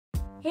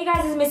Hey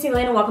guys, it's Missy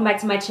Lynn and welcome back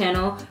to my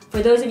channel.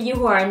 For those of you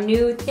who are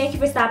new, thank you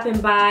for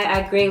stopping by.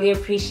 I greatly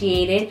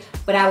appreciate it.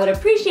 But I would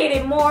appreciate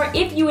it more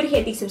if you would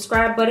hit the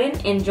subscribe button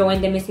and join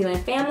the Missy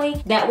Lynn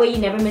family. That way you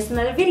never miss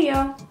another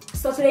video.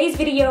 So today's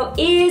video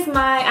is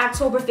my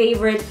October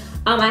favorites.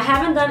 I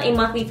haven't done a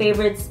monthly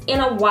favorites in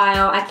a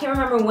while. I can't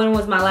remember when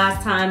was my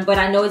last time, but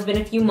I know it's been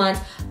a few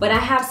months. But I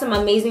have some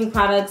amazing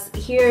products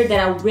here that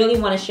I really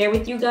want to share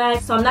with you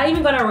guys. So I'm not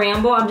even going to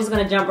ramble. I'm just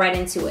going to jump right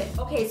into it.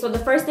 Okay, so the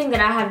first thing that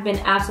I have been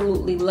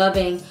absolutely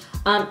loving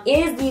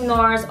is the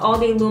Nars All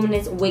Day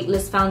Luminous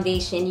Weightless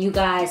Foundation. You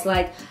guys,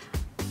 like,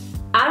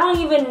 I don't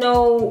even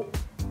know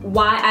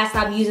why I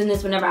stopped using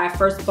this whenever I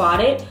first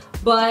bought it.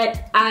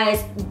 But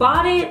I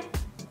bought it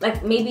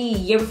like maybe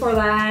year before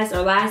last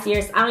or last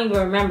year, I don't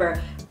even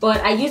remember. But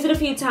I used it a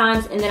few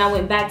times and then I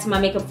went back to my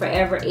Makeup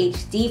Forever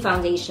HD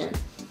foundation.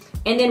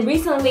 And then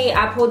recently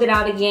I pulled it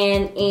out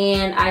again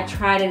and I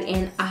tried it,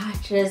 and I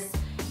just,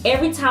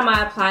 every time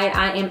I apply it,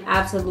 I am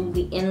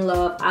absolutely in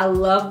love. I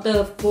love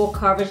the full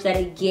coverage that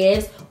it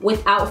gives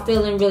without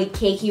feeling really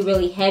cakey,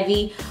 really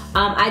heavy.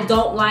 I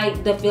don't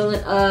like the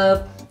feeling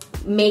of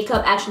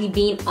makeup actually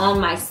being on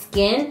my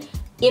skin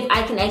if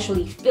I can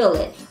actually feel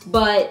it.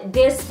 But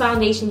this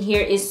foundation here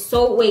is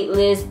so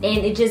weightless and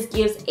it just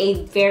gives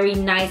a very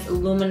nice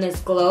luminous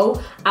glow.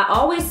 I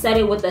always set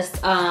it with this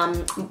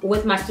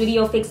with my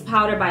Studio Fix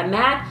powder by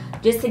MAC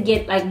just to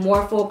get like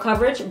more full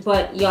coverage.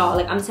 But y'all,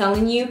 like I'm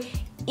telling you,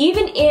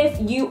 even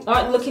if you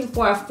aren't looking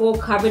for a full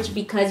coverage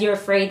because you're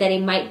afraid that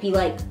it might be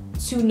like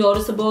too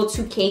noticeable,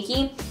 too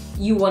cakey,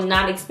 you will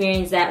not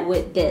experience that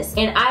with this.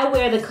 And I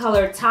wear the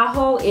color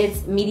Tahoe.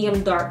 It's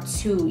medium dark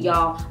too,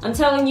 y'all. I'm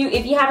telling you,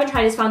 if you haven't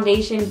tried this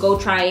foundation, go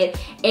try it.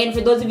 And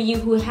for those of you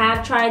who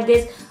have tried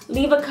this,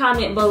 leave a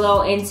comment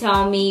below and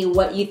tell me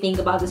what you think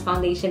about this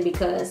foundation,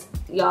 because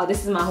y'all,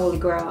 this is my holy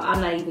grail. I'm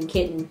not even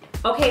kidding.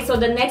 Okay, so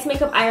the next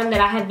makeup item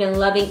that I have been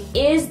loving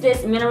is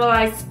this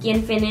mineralized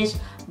Skinfinish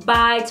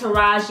by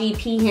Taraji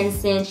P.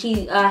 Henson.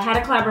 She had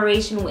a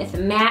collaboration with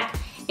MAC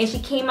and she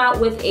came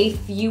out with a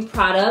few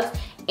products.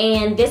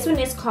 And this one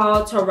is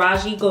called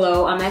Taraji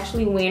Glow. I'm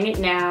actually wearing it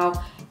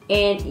now.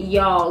 And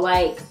y'all,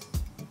 like,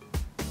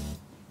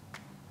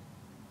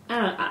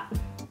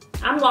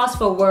 I'm lost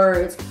for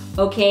words,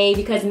 okay?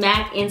 Because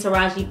MAC and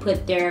Taraji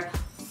put their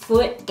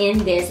foot in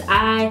this.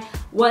 I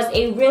was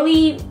a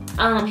really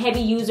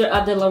heavy user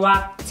of the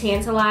Lorac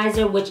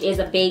Tantalizer, which is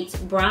a baked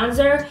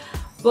bronzer.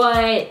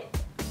 But,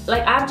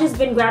 like, I've just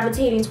been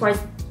gravitating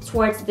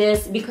towards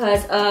this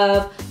because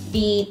of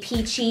the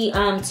peachy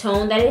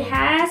tone that it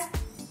has.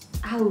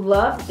 I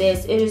love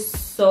this. It is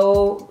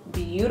so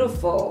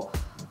beautiful.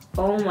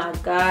 Oh my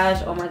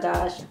gosh, oh my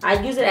gosh.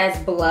 I use it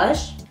as a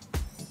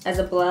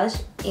blush,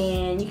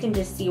 and you can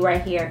just see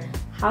right here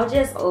how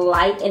just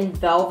light and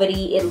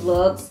velvety it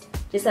looks.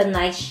 Just a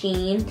nice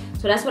sheen.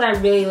 So that's what I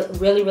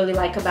really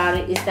like about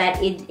it, is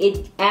that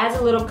it adds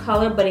a little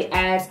color, but it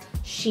adds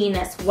sheen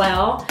as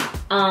well.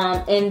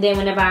 And then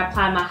whenever I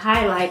apply my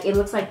highlight, it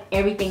looks like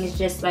everything is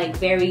just like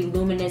very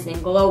luminous and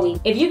glowy.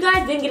 If you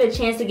guys didn't get a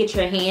chance to get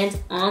your hands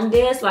on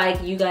this,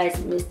 like, you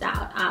guys missed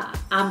out.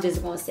 I'm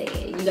just gonna say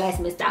it, you guys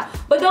missed out.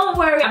 But don't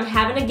worry, I'm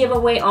having a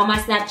giveaway on my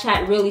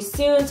Snapchat really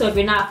soon. So if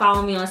you're not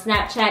following me on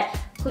Snapchat,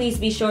 please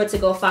be sure to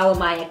go follow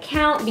my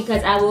account,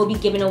 because I will be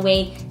giving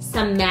away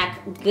some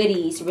MAC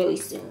goodies really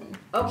soon.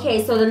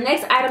 Okay, so the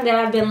next item that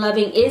I've been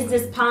loving is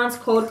this Pond's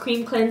Cold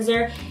Cream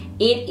Cleanser.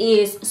 It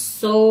is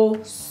so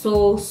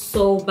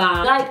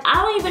bomb. Like, I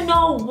don't even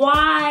know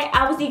why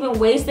I was even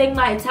wasting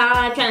my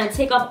time trying to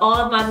take off all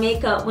of my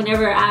makeup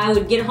whenever I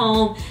would get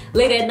home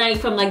late at night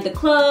from like the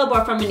club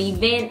or from an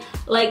event.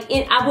 Like,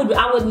 I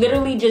would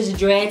literally just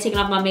dread taking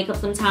off my makeup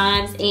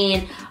sometimes,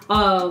 and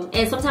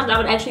sometimes I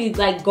would actually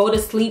like go to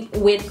sleep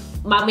with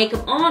my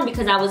makeup on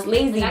because I was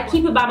lazy. I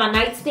keep it by my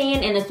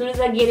nightstand, and as soon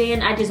as I get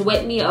in, I just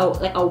wet me a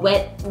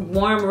wet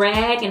warm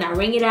rag and I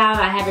wring it out.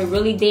 I have it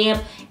really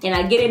damp and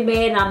I get in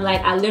bed and I'm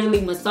like, I literally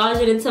massage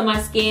it into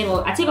my skin.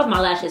 Well, I take off my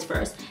lashes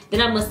first,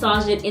 then I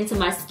massage it into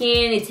my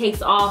skin. It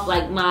takes off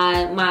like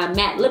my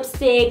matte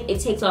lipstick, it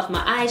takes off my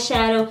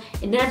eyeshadow,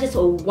 and then I just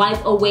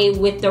wipe away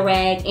with the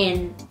rag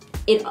and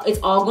it's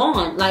all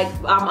gone. Like,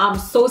 I'm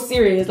so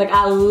serious. Like,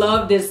 I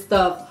love this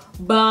stuff.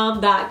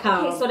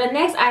 Bomb.com. Okay, so the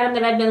next item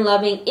that I've been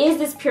loving is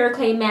this Pure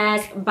Clay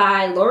Mask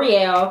by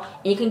L'Oreal.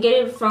 You can get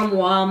it from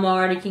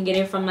Walmart, you can get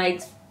it from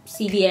like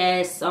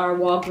CVS or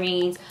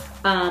Walgreens,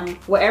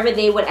 wherever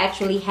they would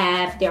actually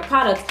have their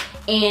products.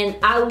 And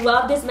I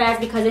love this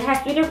mask because it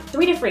has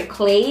three different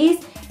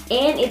clays,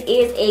 and it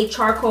is a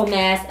charcoal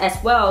mask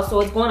as well. So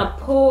it's going to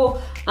pull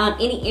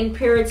any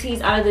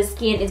impurities out of the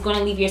skin. It's going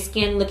to leave your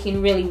skin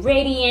looking really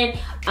radiant.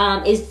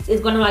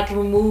 It's going to like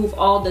remove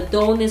all the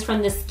dullness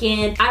from the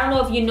skin. I don't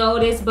know if you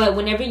noticed, but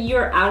whenever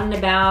you're out and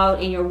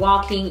about and you're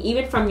walking,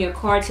 even from your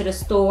car to the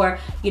store,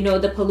 you know,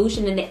 the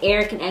pollution in the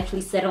air can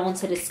actually settle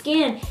onto the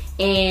skin,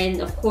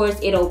 and of course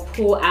it'll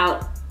pull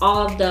out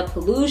all of the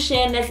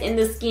pollution that's in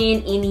the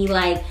skin, any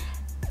like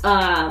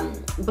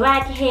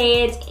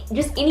blackheads,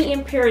 just any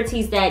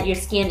impurities that your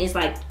skin is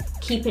like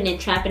keeping and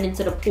trapping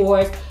into the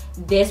pores.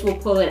 this will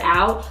pull it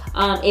out.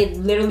 It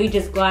literally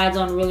just glides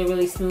on really,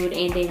 really smooth,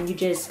 and then you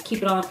just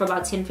keep it on for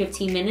about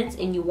 10-15 minutes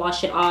and you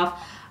wash it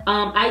off.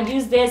 I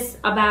use this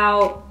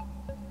about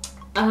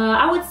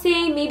I would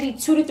say maybe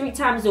 2 to 3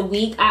 times a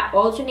week. I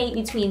alternate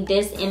between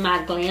this and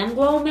my Glam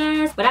Glow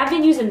mask, but I've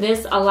been using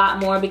this a lot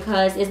more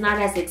because it's not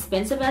as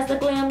expensive as the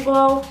Glam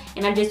Glow,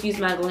 and I just use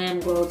my Glam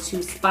Glow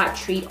to spot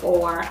treat,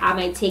 or I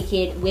might take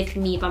it with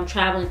me if I'm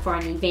traveling for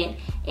an event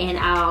and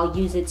I'll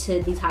use it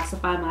to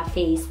detoxify my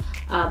face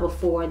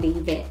before the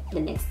event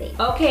the next day.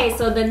 Okay,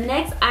 so the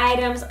next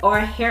items are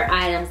hair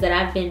items that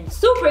I've been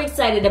super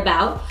excited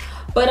about,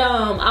 but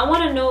I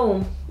want to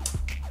know,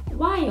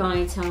 why y'all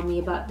ain't telling me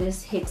about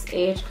this Hicks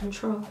edge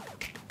control?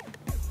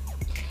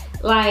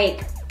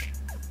 Like,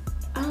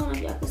 I don't know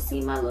if y'all can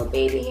see my little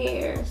baby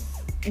hairs,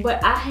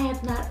 but I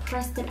have not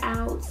pressed it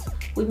out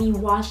with me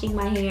washing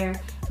my hair,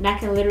 and I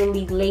can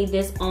literally lay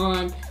this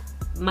on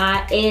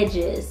my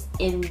edges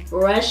and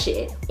brush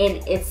it,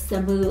 and it's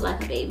smooth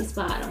like a baby's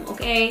bottom,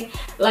 okay?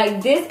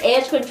 Like, this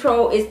edge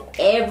control is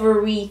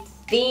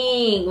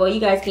everything. Well, you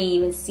guys can't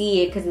even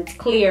see it because it's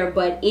clear,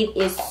 but it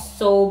is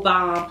so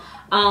bomb.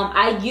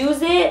 I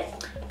use it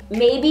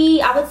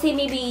maybe, I would say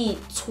maybe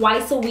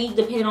twice a week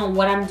depending on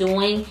what I'm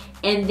doing,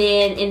 and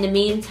then in the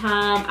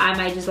meantime I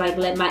might just like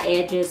let my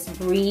edges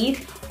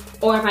breathe,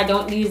 or if I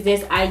don't use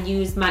this I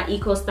use my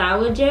Eco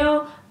Styler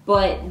gel,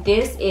 but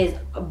this is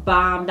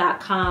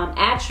bomb.com.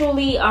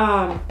 Actually,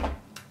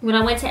 when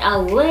I went to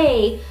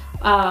LA,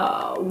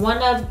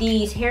 one of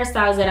these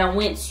hairstyles that I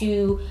went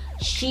to,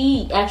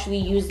 she actually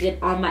used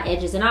it on my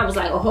edges, and I was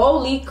like,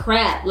 holy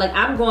crap, like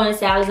I'm going to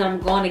Sally's and I'm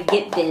going to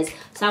get this.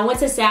 So I went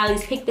to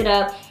Sally's, picked it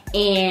up,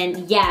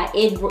 and yeah,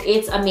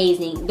 it's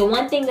amazing. The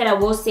one thing that I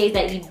will say is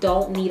that you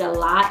don't need a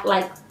lot.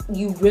 Like,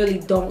 you really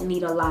don't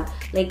need a lot.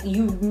 Like,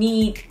 you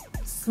need,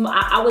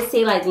 I would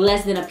say like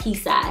less than a pea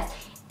size,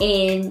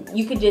 and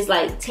you could just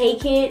like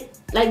take it,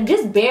 like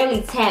just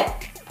barely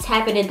tap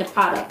it into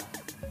product,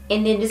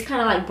 and then just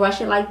kind of like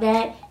brush it like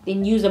that,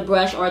 then use a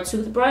brush or a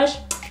toothbrush,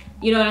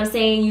 you know what I'm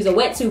saying, use a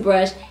wet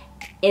toothbrush,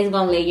 it's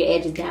gonna lay your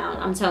edges down,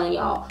 I'm telling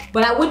y'all.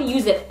 But I wouldn't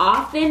use it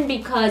often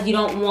because you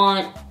don't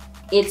want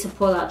it to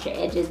pull out your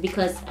edges,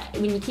 because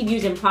when you keep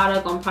using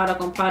product on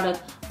product on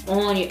product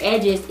on your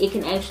edges, it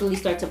can actually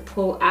start to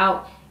pull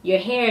out your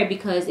hair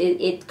because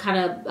it kind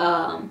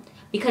of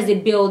because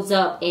it builds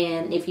up,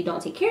 and if you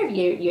don't take care of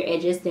your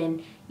edges,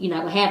 then you're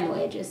not gonna have no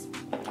edges.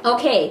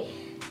 Okay,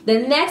 the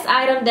next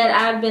item that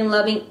I've been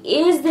loving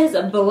is this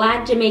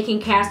black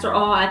Jamaican castor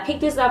oil. I picked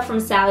this up from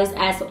Sally's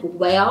as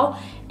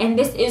well, and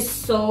this is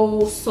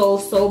so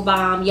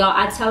bomb, y'all.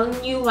 I'm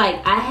telling you, like,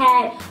 I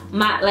had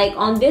my, like,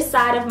 on this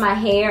side of my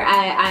hair,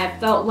 I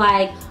felt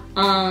like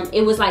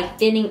it was like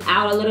thinning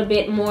out a little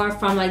bit more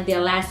from like the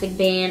elastic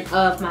band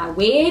of my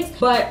wigs,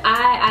 but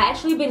I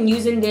actually been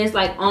using this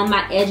like on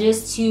my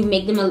edges to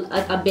make them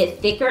a bit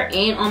thicker,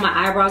 and on my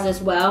eyebrows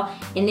as well,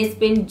 and it's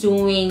been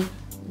doing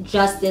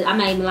justice. I'm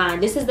not even lying.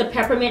 This is the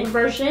peppermint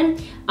version,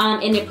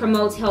 and it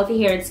promotes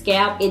healthy hair and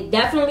scalp. It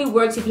definitely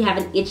works if you have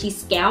an itchy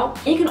scalp.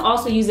 You can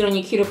also use it on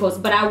your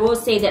cuticles, but I will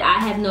say that I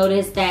have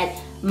noticed that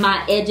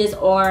my edges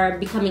are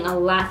becoming a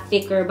lot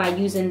thicker by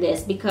using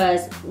this,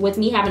 because with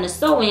me having a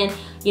sew-in,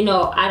 you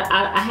know,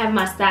 I have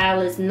my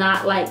stylist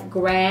not like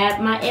grab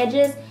my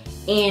edges,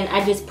 and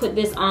I just put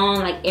this on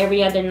like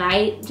every other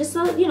night, just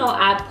so, you know,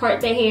 I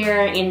part the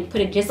hair and put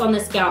it just on the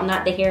scalp,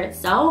 not the hair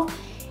itself.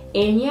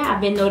 And yeah,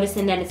 I've been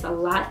noticing that it's a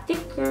lot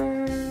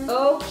thicker.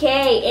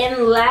 Okay,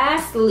 and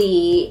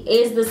lastly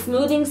is the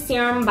smoothing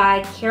serum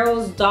by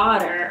Carol's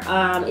daughter.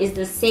 Is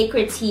the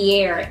Sacred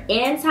Tiare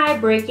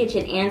anti-breakage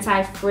and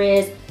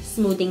anti-frizz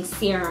smoothing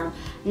serum.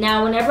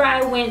 Now, whenever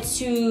I went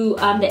to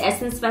the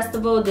Essence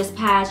Festival this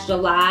past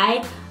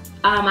July,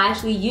 I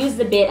actually used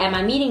a bit at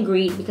my meet and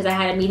greet, because I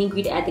had a meet and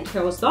greet at the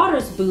Carol's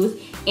daughter's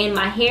booth, and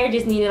my hair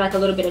just needed like a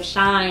little bit of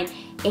shine.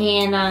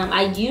 And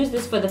I used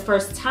this for the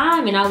first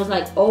time, and I was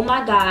like, oh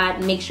my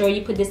god, make sure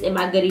you put this in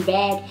my goodie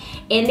bag.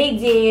 And they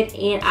did,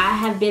 and I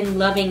have been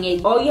loving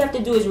it. All you have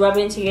to do is rub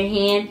it into your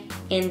hand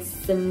and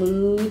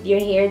smooth your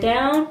hair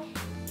down.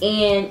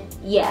 And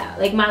yeah,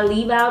 like my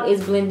leave out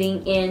is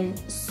blending in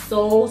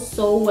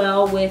so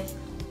well with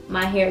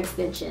my hair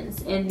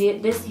extensions. And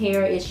this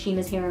hair is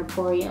Sheena's Hair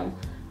Emporium,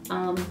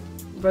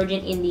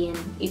 Virgin Indian,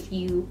 if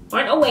you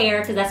aren't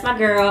aware, because that's my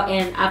girl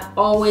and I've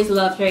always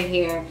loved her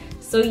hair.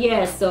 So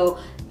yeah,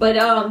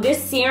 but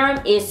this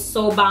serum is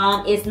so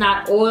bomb. It's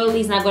not oily,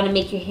 it's not gonna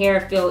make your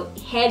hair feel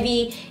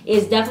heavy.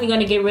 It's definitely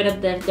gonna get rid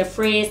of the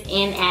frizz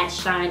and add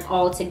shine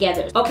all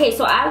together. Okay,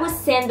 so I would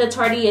send the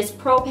Tartiest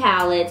Pro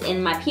Palette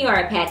in my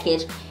PR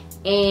package,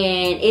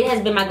 and it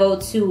has been my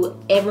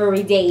go-to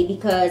every day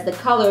because the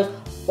colors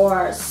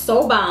are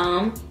so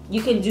bomb.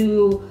 You can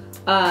do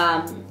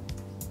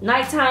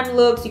nighttime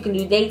looks, you can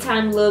do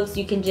daytime looks,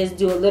 you can just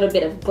do a little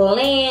bit of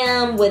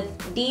glam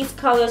with these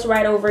colors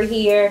right over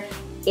here.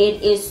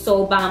 It is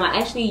so bomb. I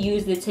actually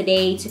used it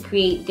today to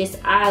create this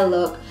eye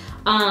look.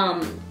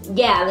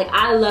 Yeah, like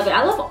I love it.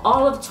 I love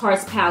all of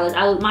Tarte's palettes.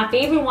 My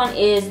favorite one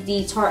is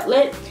the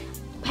Tartelette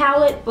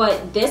palette,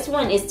 but this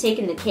one is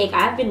taking the cake.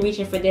 I've been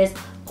reaching for this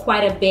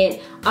quite a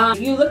bit. If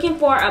you're looking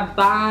for a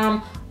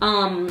bomb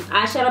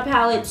eyeshadow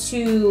palette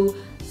to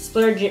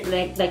splurge,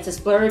 like to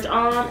splurge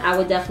on, I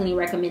would definitely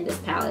recommend this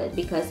palette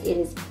because it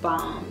is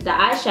bomb. The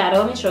eyeshadow,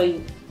 let me show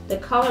you, the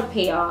color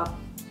payoff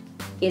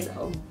is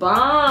a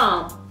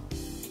bomb.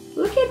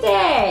 Look at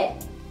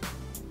that.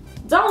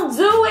 Don't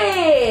do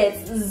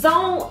it.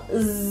 Don't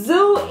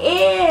do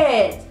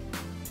it.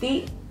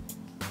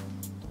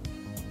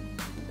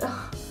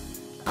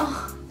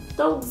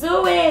 Don't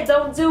do it.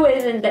 Don't do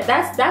it. And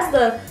that's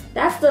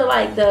the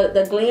like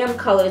the glam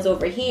colors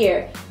over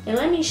here. And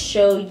let me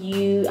show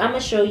you. I'm gonna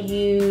show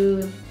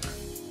you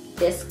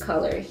this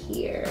color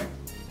here.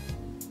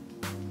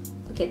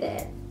 Look at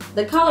that.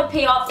 The color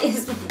payoff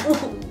is.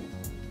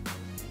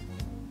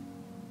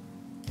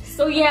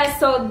 So yeah,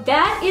 so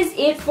that is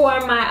it for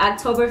my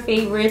October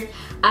favorites.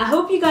 I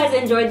hope you guys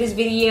enjoyed this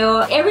video.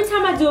 Every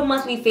time I do a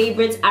monthly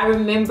favorites, I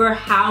remember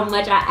how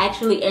much I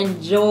actually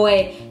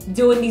enjoy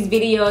doing these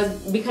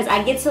videos because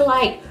I get to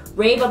like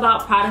rave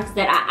about products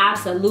that I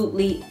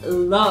absolutely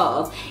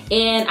love.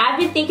 And I've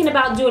been thinking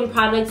about doing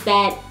products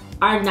that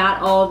are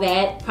not all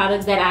that,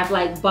 products that I've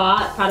like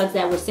bought, products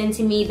that were sent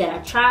to me that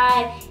I've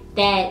tried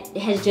that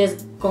has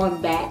just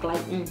gone back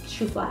like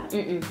shoe fly.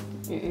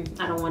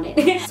 I don't want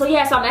it. So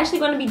yeah, so I'm actually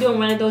going to be doing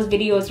one of those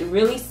videos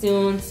really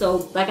soon.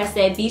 So like I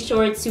said, be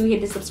sure to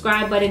hit the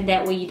subscribe button.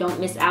 That way you don't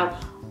miss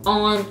out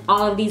on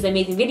all of these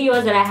amazing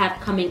videos that I have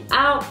coming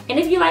out. And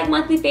if you like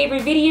monthly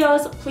favorite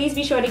videos, please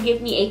be sure to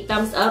give me a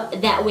thumbs up.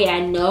 That way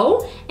I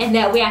know, and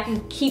that way I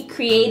can keep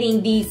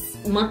creating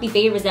these monthly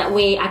favorites. That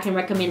way I can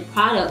recommend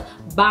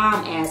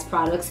bomb ass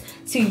products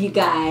to you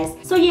guys.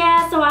 So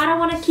yeah, so I don't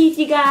want to keep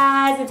you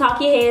guys and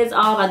talk your heads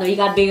off. I know you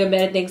got bigger and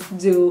better things to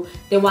do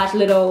than watch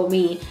little old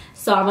me.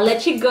 So I'm gonna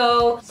let you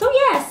go. So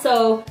yeah,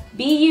 so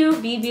be you,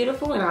 be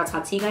beautiful, and I'll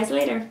talk to you guys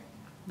later.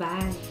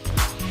 Bye.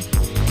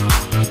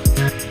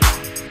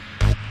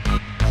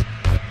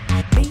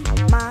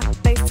 Beat my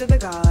face to the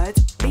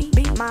gods.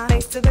 Beat my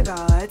face to the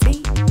gods.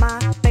 Beat my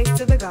face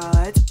to the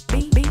gods.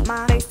 Beat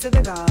my face to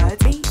the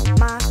gods. Beat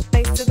my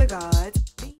face to the gods.